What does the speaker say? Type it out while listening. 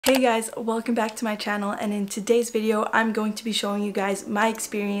Hey guys, welcome back to my channel, and in today's video I'm going to be showing you guys my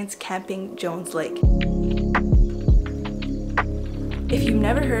experience camping Jones Lake. If you've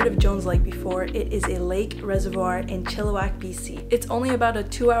never heard of Jones Lake before, it is a lake reservoir in Chilliwack, BC. It's only about a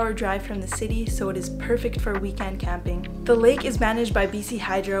 2-hour drive from the city, so it is perfect for weekend camping. The lake is managed by BC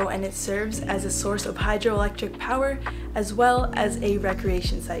Hydro and it serves as a source of hydroelectric power as well as a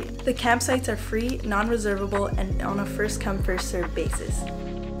recreation site. The campsites are free, non-reservable, and on a first-come first-served basis.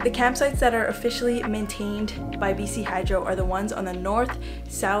 The campsites that are officially maintained by BC Hydro are the ones on the north,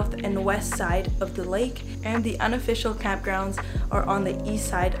 south, and west side of the lake, and the unofficial campgrounds are on the east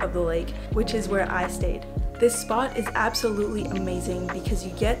side of the lake, which is where I stayed. This spot is absolutely amazing because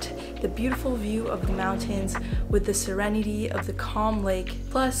you get the beautiful view of the mountains with the serenity of the calm lake,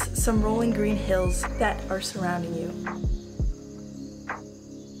 plus some rolling green hills that are surrounding you.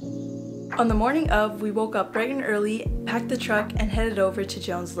 On the morning of, we woke up bright and early, packed the truck, and headed over to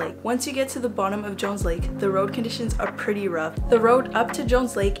Jones Lake. Once you get to the bottom of Jones Lake, the road conditions are pretty rough. The road up to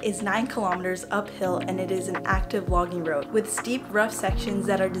Jones Lake is 9 kilometers uphill, and it is an active logging road with steep, rough sections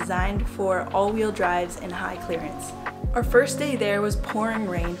that are designed for all-wheel drives and high clearance. Our first day there was pouring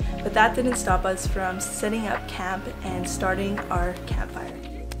rain, but that didn't stop us from setting up camp and starting our campfire.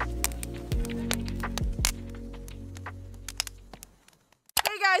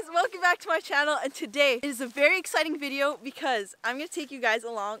 Welcome back to my channel, and today is a very exciting video because I'm going to take you guys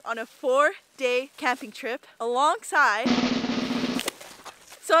along on a 4-day camping trip alongside.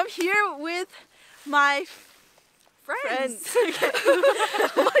 So I'm here with my friends. Okay.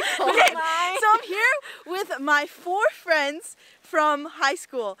 So I'm here with my 4 friends from high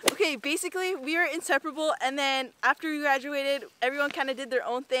school. Okay, basically we were inseparable, and then after we graduated everyone kind of did their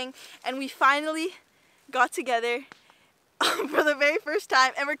own thing, and we finally got together for the very first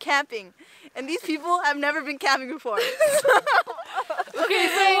time, and we're camping. And these people have never been camping before. Okay,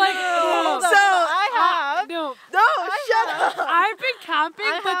 so like, shut up. I've been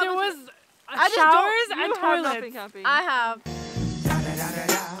camping, but there was showers and toilets. I have.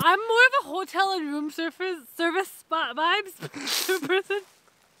 I'm more of a hotel and room service spot vibes person.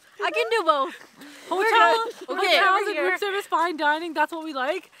 I can do both. Hotels and room service, fine dining, that's what we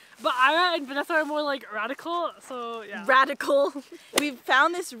like. But Ira and Vanessa are more like radical, so yeah. Radical. We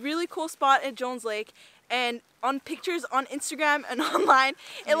found this really cool spot at Jones Lake, and on pictures on Instagram and online,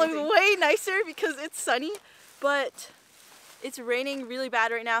 it looks way nicer because it's sunny, but it's raining really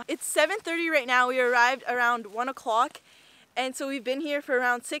bad right now. It's 7:30 right now. We arrived around 1 o'clock, and so we've been here for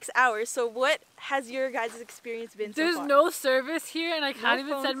around 6 hours. So what has your guys' experience been so far? There's no service here, and I can't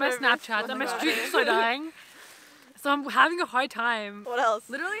even send my Snapchats, and my streaks are dying. So I'm having a hard time. What else?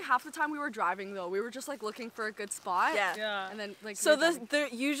 Literally half the time we were driving though, we were just like looking for a good spot. Yeah. And then like. So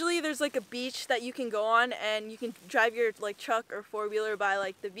usually there's like a beach that you can go on, and you can drive your like truck or 4-wheeler by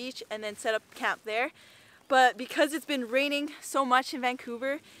like the beach and then set up camp there. But because it's been raining so much in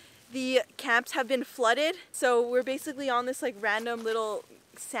Vancouver, the camps have been flooded. So we're basically on this like random little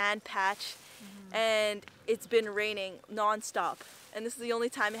sand patch, and it's been raining non-stop. And this is the only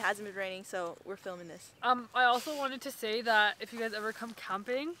time it hasn't been raining, so we're filming this. I also wanted to say that if you guys ever come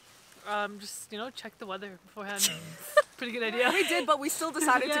camping, just, you know, check the weather beforehand. Pretty good idea. We did, but we still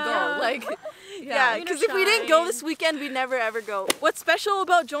decided to go. Like, yeah, because if we didn't go this weekend, we'd never ever go. What's special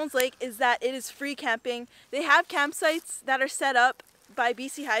about Jones Lake is that it is free camping. They have campsites that are set up by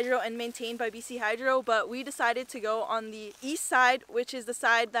BC Hydro and maintained by BC Hydro, but we decided to go on the east side, which is the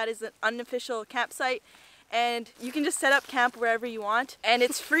side that is an unofficial campsite. And you can just set up camp wherever you want, and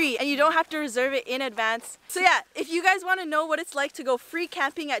it's free, and you don't have to reserve it in advance. So yeah, if you guys want to know what it's like to go free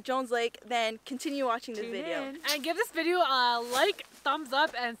camping at Jones Lake, then continue watching this video. And give this video a like, thumbs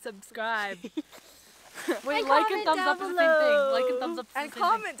up, and subscribe. Wait, and like and thumbs up is the same thing. Like and thumbs up is the same thing.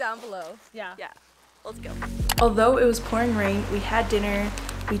 comment down below. Yeah. Yeah, let's go. Although it was pouring rain, we had dinner,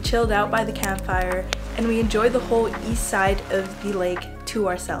 we chilled out by the campfire, and we enjoyed the whole east side of the lake to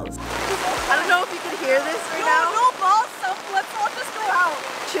ourselves. I don't know if you can hear this right now. No balls, so let's all just go out.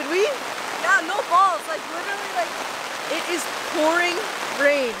 Should we? Yeah, no balls, like literally like. It is pouring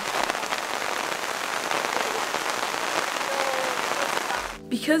rain.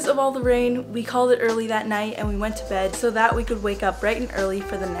 Because of all the rain, we called it early that night and we went to bed so that we could wake up bright and early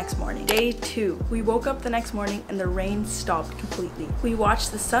for the next morning. Day 2. We woke up the next morning and the rain stopped completely. We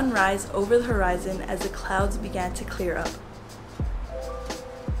watched the sun rise over the horizon as the clouds began to clear up.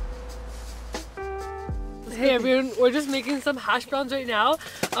 Hey everyone, we're just making some hash browns right now.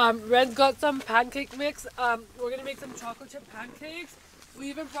 Red's got some pancake mix. We're gonna make some chocolate chip pancakes. We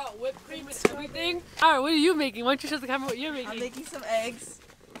even brought whipped cream and everything. Alright, what are you making? Why don't you show the camera what you're making? I'm making some eggs.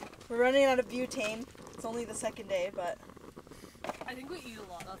 We're running out of butane. It's only the second day, but I think we eat a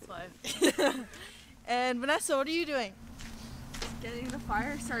lot, that's why. And Vanessa, what are you doing? Getting the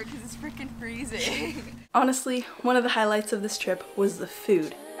fire started because it's freaking freezing. Honestly, one of the highlights of this trip was the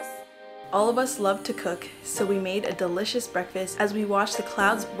food. All of us love to cook, so we made a delicious breakfast as we watched the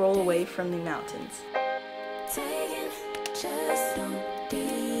clouds roll away from the mountains.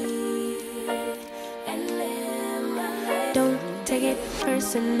 Don't take it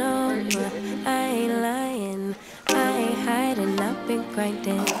personal, I ain't lying, I ain't hiding, I've been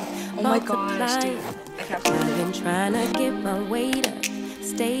grinding. Oh my gosh, dude. I've been trying to get my weight up,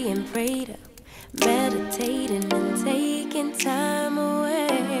 staying prayed up, meditating and taking time away.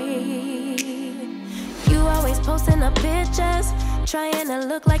 You always posting up pictures, trying to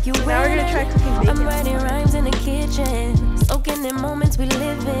look like you Now we're gonna try cooking bacon. I'm writing rhymes in the kitchen, soaking in moments we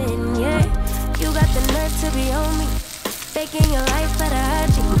live in, yeah. You got the nerve to be on me, faking your life better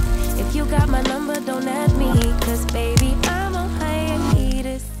hide you. If you got my number, don't add me, cause baby, I'm on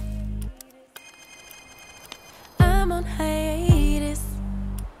hiatus. I'm on hiatus.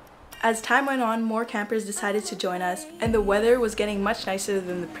 As time went on, more campers decided to join us, and the weather was getting much nicer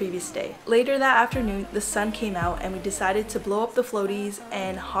than the previous day. Later that afternoon, the sun came out and we decided to blow up the floaties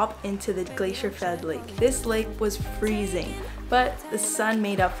and hop into the glacier-fed lake. This lake was freezing, but the sun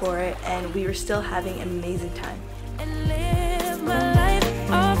made up for it and we were still having an amazing time. And live my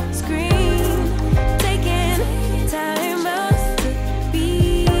life off screen, taking time out to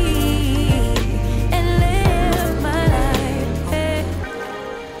be and live my life, hey.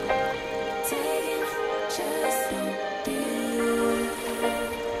 Taking just so deep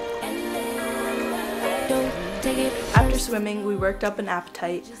and live my life. Don't take it. After swimming, we worked up an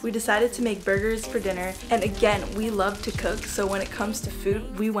appetite. We decided to make burgers for dinner, and again, we love to cook, so when it comes to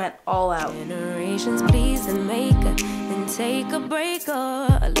food, we went all out. Generations please and make and take a break or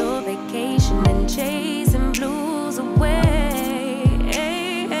a little vacation and chasing blues away.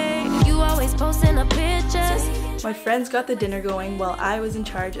 You always posting up pictures, My friends got the dinner going while I was in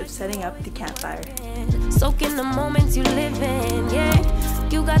charge of setting up the campfire. soaking the moments you live in, yeah.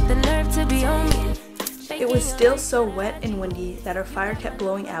 You got the nerve to be on me. It was still so wet and windy that our fire kept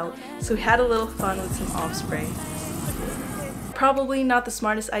blowing out, so we had a little fun with some off spray. Probably not the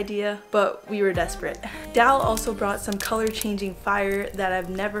smartest idea, but we were desperate. Dal also brought some color changing fire that I've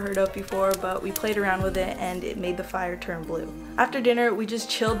never heard of before, but we played around with it and it made the fire turn blue. After dinner, we just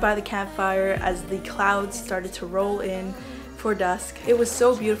chilled by the campfire as the clouds started to roll in for dusk. It was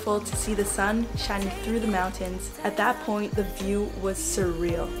so beautiful to see the sun shining through the mountains. At that point, the view was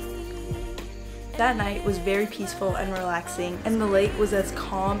surreal. That night was very peaceful and relaxing, and the lake was as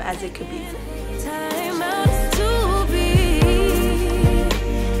calm as it could be. Time out to be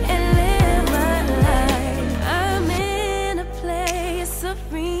and live my life. I'm in a place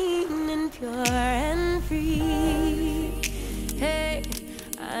serene and pure and free. Hey,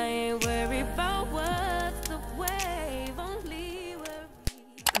 I ain't worried about what's the wave, only worry.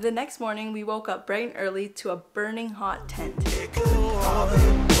 The next morning, we woke up bright and early to a burning hot tent. Pills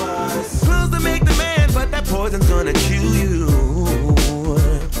to make the man, but that poison's gonna kill you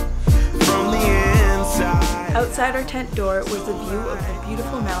from the inside. Outside our tent door was the view of the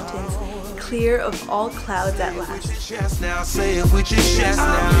beautiful mountains, clear of all clouds at last. Chest now, say it with your chest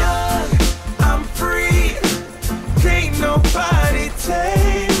now. I'm young, I'm free, can't nobody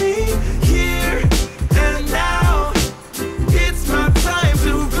take me here and now. It's my time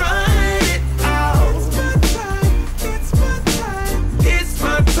to run it out. It's my time, it's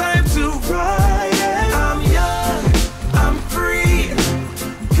my time to ride it. I'm young, I'm free,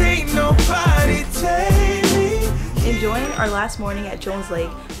 can't nobody take me. Enjoying our last morning at Jones Lake,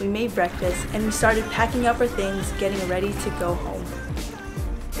 we made breakfast and we started packing up our things, getting ready to go home.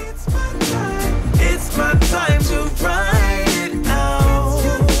 It's my time to ride it out.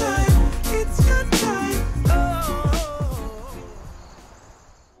 It's your time. Oh.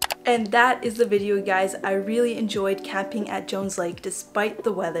 And that is the video, guys. I really enjoyed camping at Jones Lake despite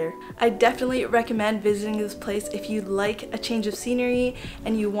the weather. I definitely recommend visiting this place if you'd like a change of scenery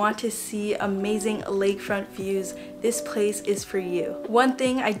and you want to see amazing lakefront views. This place is for you. One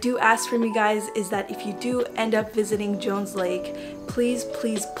thing I do ask from you guys is that if you do end up visiting Jones Lake, please,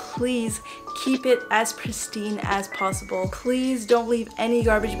 please, please keep it as pristine as possible. Please don't leave any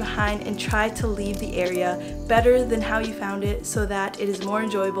garbage behind and try to leave the area better than how you found it so that it is more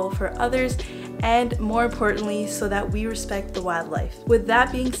enjoyable for others and more importantly, so that we respect the wildlife. With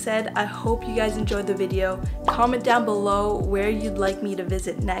that being said, I hope you guys enjoyed the video. Comment down below where you'd like me to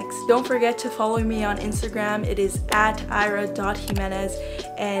visit next. Don't forget to follow me on Instagram. It is @ira.jimenez,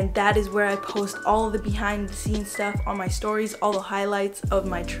 and that is where I post all of the behind the scenes stuff on my stories, all the highlights of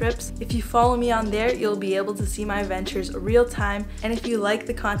my trips. If you follow me on there, you'll be able to see my adventures real time, and if you like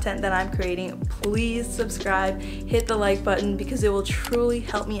the content that I'm creating, please subscribe, hit the like button because it will truly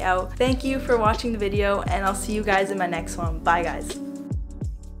help me out. Thank you for watching the video, and I'll see you guys in my next one. Bye guys.